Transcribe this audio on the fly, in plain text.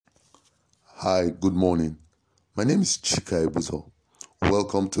Hi, good morning. My name is Chika Ebuzo.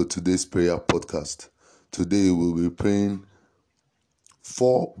 Welcome to today's prayer podcast. Today we'll be praying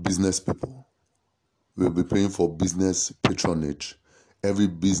for business people. We'll be praying for business patronage. Every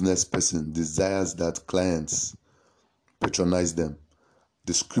business person desires that clients patronize them.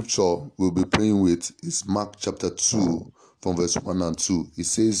 The scripture we'll be praying with is Mark chapter 2 from verse 1 and 2. It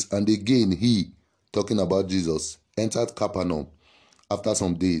says, "And again he," talking about Jesus, "entered Capernaum after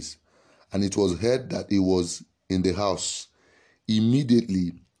some days, and it was heard that he was in the house.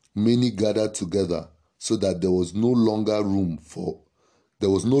 Immediately many gathered together, so that there was no longer room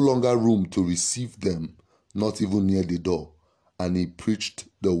to receive them, not even near the door, and he preached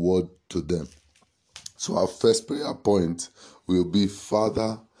the word to them." So our first prayer point will be,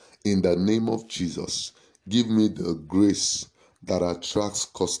 Father, in the name of Jesus, give me the grace that attracts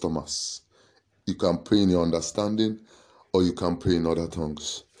customers. You can pray in your understanding, or you can pray in other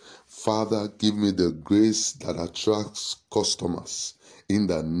tongues. Father, give me the grace that attracts customers. In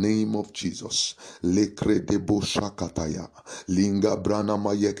the name of Jesus. Lekredebo shakataya. Linga brana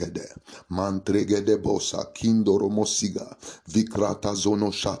mayekede. Mantregede bosa. Kindoro mosiga. Vikrata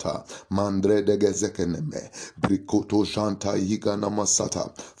zono shata. Mandre de gezekeneme. Brikoto shanta higana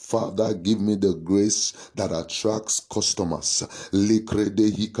masata. Father, give me the grace that attracts customers. Likrede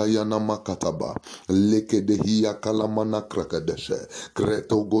hikayana makataba. Lekede hiya kalamana krakadeshe.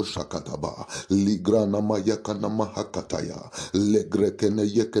 Kretogo shakataba. Ligrana mayakana mahakataya. Legrekene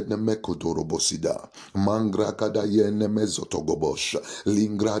yekene mekodorobosida. Mangra kada yene mezotogobosh.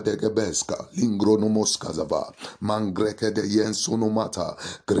 Lingra de gebeska. Lingronomoskazava. Mangreke de yensunomata.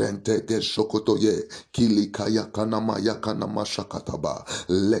 Grente de shokotoye. Kilikaya kanama yakanama shakataba.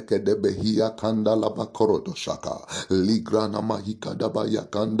 Leke de behia kandalaba korodoshaka. Ligrana mahikadaba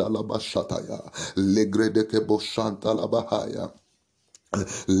yakandalaba shataya. Legre de keboshanta labahaya.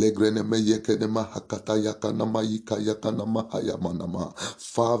 Legreneme yekenema hakata yakanama yika yakanama hayamanama.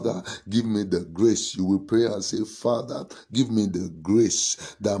 Father, give me the grace. You will pray and say, Father, give me the grace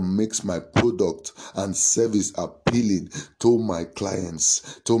that makes my product and service appealing to my clients,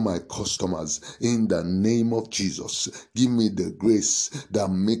 to my customers. In the name of Jesus, give me the grace that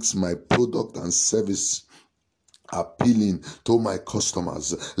makes my product and service appealing to my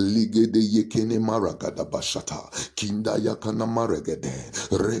customers. Ligede yekene maragada bashata. Kinda yakana maregede.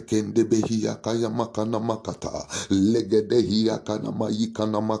 Rekende behi yakaya makana makata. Legede hiyakana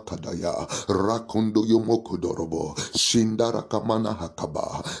mayikana makadaya. Rakundo yomokudorobo. Shindara kamana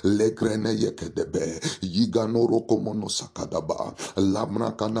hakaba. Legrene yekedebe. Yiganoro komono sakadaba.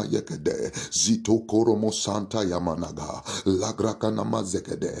 Lamrakana yekede. Zito koromo santa yamanaga. Lagrakana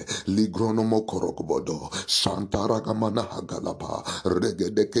mazekede. Ligronomo korokobodo. Shanta Ragamana Hagalaba,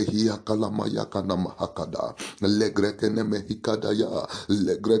 Regedeke Hiakalama Yakana Mahakada, Legrekene Mehikadaya,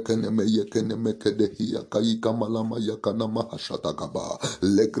 Legrekene Meyekene Mekede Hiakaika Malama Yakana Mahashatagaba,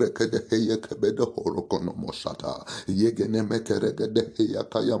 Legrekede Heyekebede Horokono Moshata, Yegene Mekeregede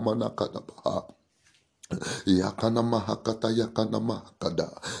Hiakaya Manakadaba. Yakana mahakata yakana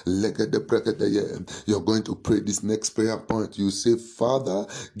mahakada. Legede pregede. You're going to pray this next prayer point. You say, Father,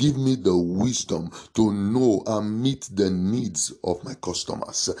 give me the wisdom to know and meet the needs of my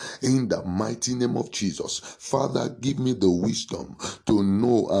customers. In the mighty name of Jesus. Father, give me the wisdom to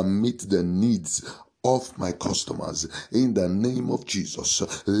know and meet the needs of my customers. In the name of Jesus.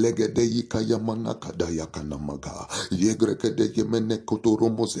 Legede yikaya manakada yakana maga. Yegrekede yemene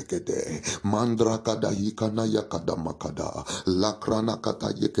kotoromo zekede. Mandra kada yikana yakada makada. Lakrana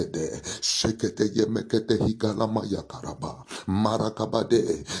kata yekede. Shekete yemekete hikalama yakaraba.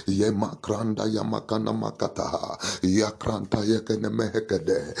 Marakabade. Yemakranda yamakana makata. Yakranta yekene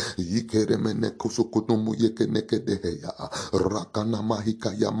mehekede. Yikeremene kusukutumu yekene kedeheya. Rakana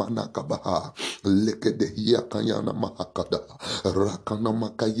mahika yamanakabaha. Lekede hiyakayana mahakada. Rakana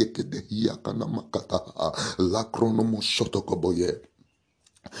makayekede hiyakana makata. Lakronomo shotokoboye.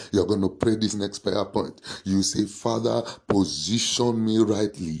 You're going to pray this next prayer point. You say, Father, position me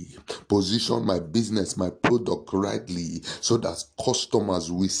rightly. Position my business, my product rightly, so that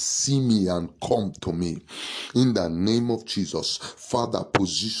customers will see me and come to me. In the name of Jesus, Father,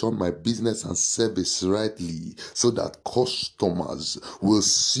 position my business and service rightly, so that customers will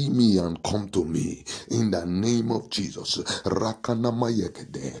see me and come to me. In the name of Jesus. Rakana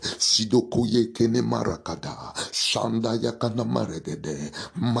mayekede. Sidoko yekene marakada. Shanda yakana maregede.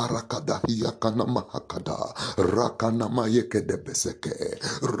 Marakada hiyakana mahakada. Rakana mayekede beseke.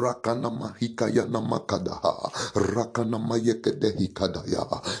 Rakana mahikayana makadaha. Rakana mayekede hikadaya.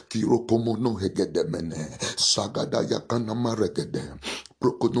 Kirokomono hegede mene. Sagada yakana maregede.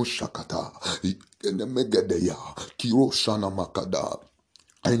 Prokono shakata. Ikene megedeya. Kiro shana makada.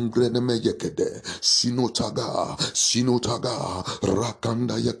 Engreneme yekede, sinotaga,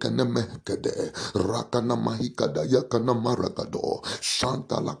 rakanda yekeneme kede, rakana mahikada yakana maragado,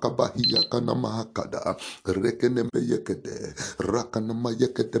 shanta lakabahi yakana mahakada, rekeneme yekede, rakana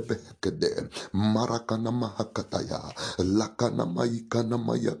mayekede behekede, marakana mahakataya, lakana mayikana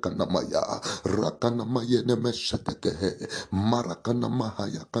mayakana maya, rakana mayeneme shatekehe, marakana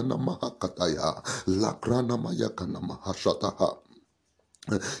mahayakana mahakataya, lakrana mayakana mahashataha.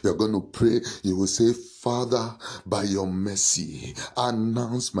 You're going to pray. You will say, Father, by your mercy,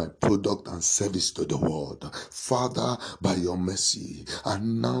 announce my product and service to the world. Father, by your mercy,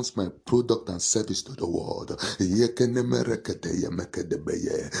 announce my product and service to the world. Yekeneme rekete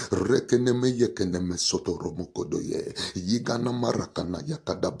yemekedebeye. Rekeneme yekeneme sotoromokodoye. Yigana marakana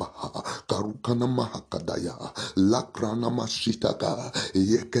yakadabaha. Karukana mahakadaya. Lakrana mashitaka.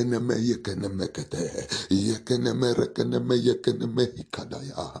 Yekeneme kete. Yekeneme rekeneme yekeneme hikadaya.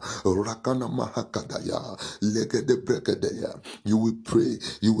 Rakana mahakadaya. Legede brekedeya. You will pray.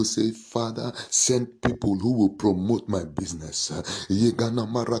 You will say, Father, send people who will promote my business. Yegana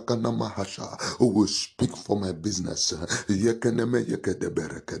marakana mahasha. Who will speak for my business. Yekeneme yekede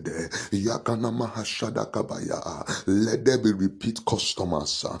berekede. Yakana mahashada kabaya. Let there be repeat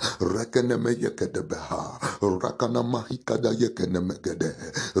customers. Rekeneme yekede beha. Rakana mahikada yekeneme gede.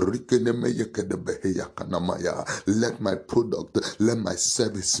 Rikeneme yekede behe yakana maya. Let my product, let my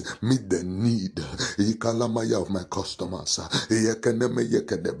service meet the need Ikalamaya of my customers. Yekeneme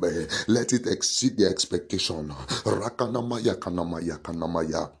yekede behe. Let it exceed the expectation. Rakanamaya kanamaya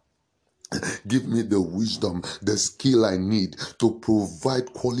kanamaya. Give me the wisdom, the skill I need to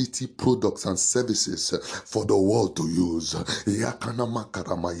provide quality products and services for the world to use.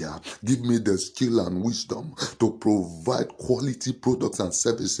 Yakanamakaramaya. Give me the skill and wisdom to provide quality products and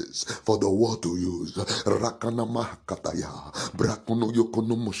services for the world to use. Rakanamahakataya. Brakuno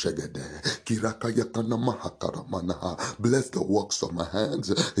yokono mushegede. Kiraka yakanamahakaramana. Bless the works of my hands.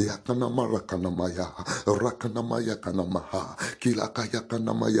 Yakanamarakanamaya. Rakanamaya kanamaha. Kilaka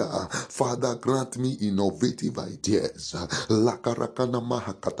yakanamaya. Father, grant me innovative ideas. Lakarakana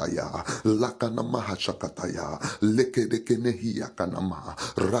mahakataya, lakana mahashakataya, lekedekenehi yakanama,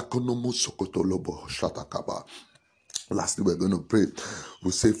 rakonomu sokotolobo shatakaba. Lastly, we're going to pray. We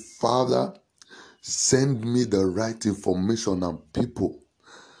say, Father, send me the right information and people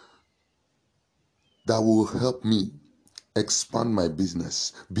that will help me expand my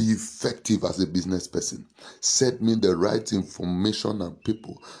business, be effective as a business person. Send me the right information and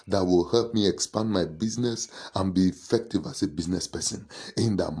people that will help me expand my business and be effective as a business person.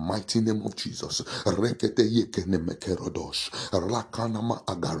 In the mighty name of Jesus. Rekete yekene mekerodosh, rakanama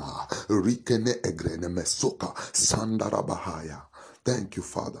agara, rikene egrene mesoka, sandarabahaya. Thank you,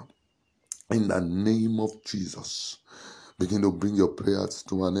 Father. In the name of Jesus. Begin to bring your prayers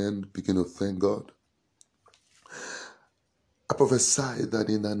to an end. Begin to thank God. I prophesy that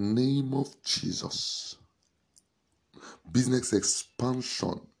in the name of Jesus, business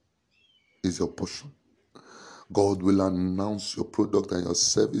expansion is your portion. God will announce your product and your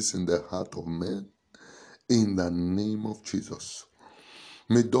service in the heart of men in the name of Jesus.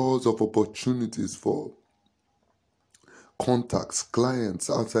 May doors of opportunities for contacts, clients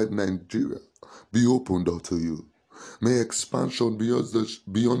outside Nigeria be opened unto you. May expansion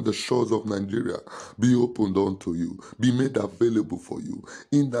beyond the shores of Nigeria be opened unto you, be made available for you.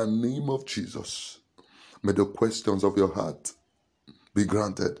 In the name of Jesus, may the questions of your heart be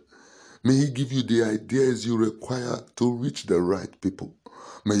granted. May He give you the ideas you require to reach the right people.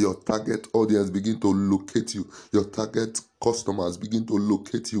 May your target audience begin to locate you. Your target customers begin to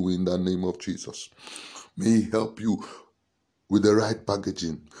locate you in the name of Jesus. May He help you with the right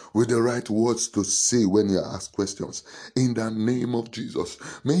packaging, with the right words to say when you ask questions. In the name of Jesus,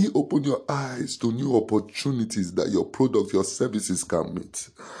 may He open your eyes to new opportunities that your products, your services can meet.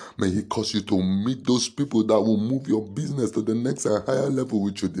 May He cause you to meet those people that will move your business to the next and higher level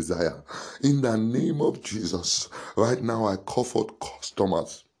which you desire. In the name of Jesus, right now I call forth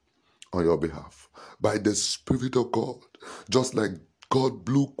customers on your behalf by the Spirit of God. Just like God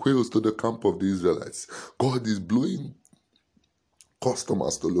blew quails to the camp of the Israelites, God is blowing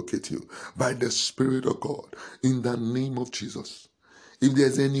customers to locate you by the Spirit of God in the name of Jesus. If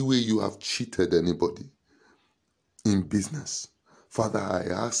there's any way you have cheated anybody in business, Father,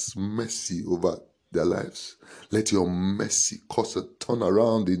 I ask mercy over their lives. Let your mercy cause a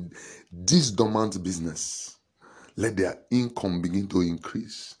turnaround in this dormant business. Let their income begin to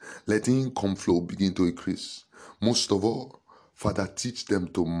increase. Let income flow begin to increase. Most of all, Father, teach them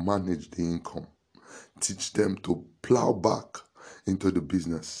to manage the income. Teach them to plow back into the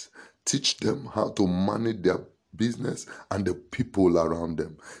business. Teach them how to manage their business and the people around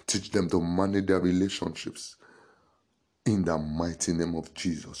them. Teach them to manage their relationships. In the mighty name of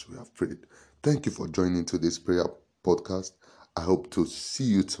Jesus, we have prayed. Thank you for joining today's prayer podcast. I hope to see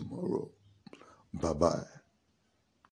you tomorrow. Bye-bye.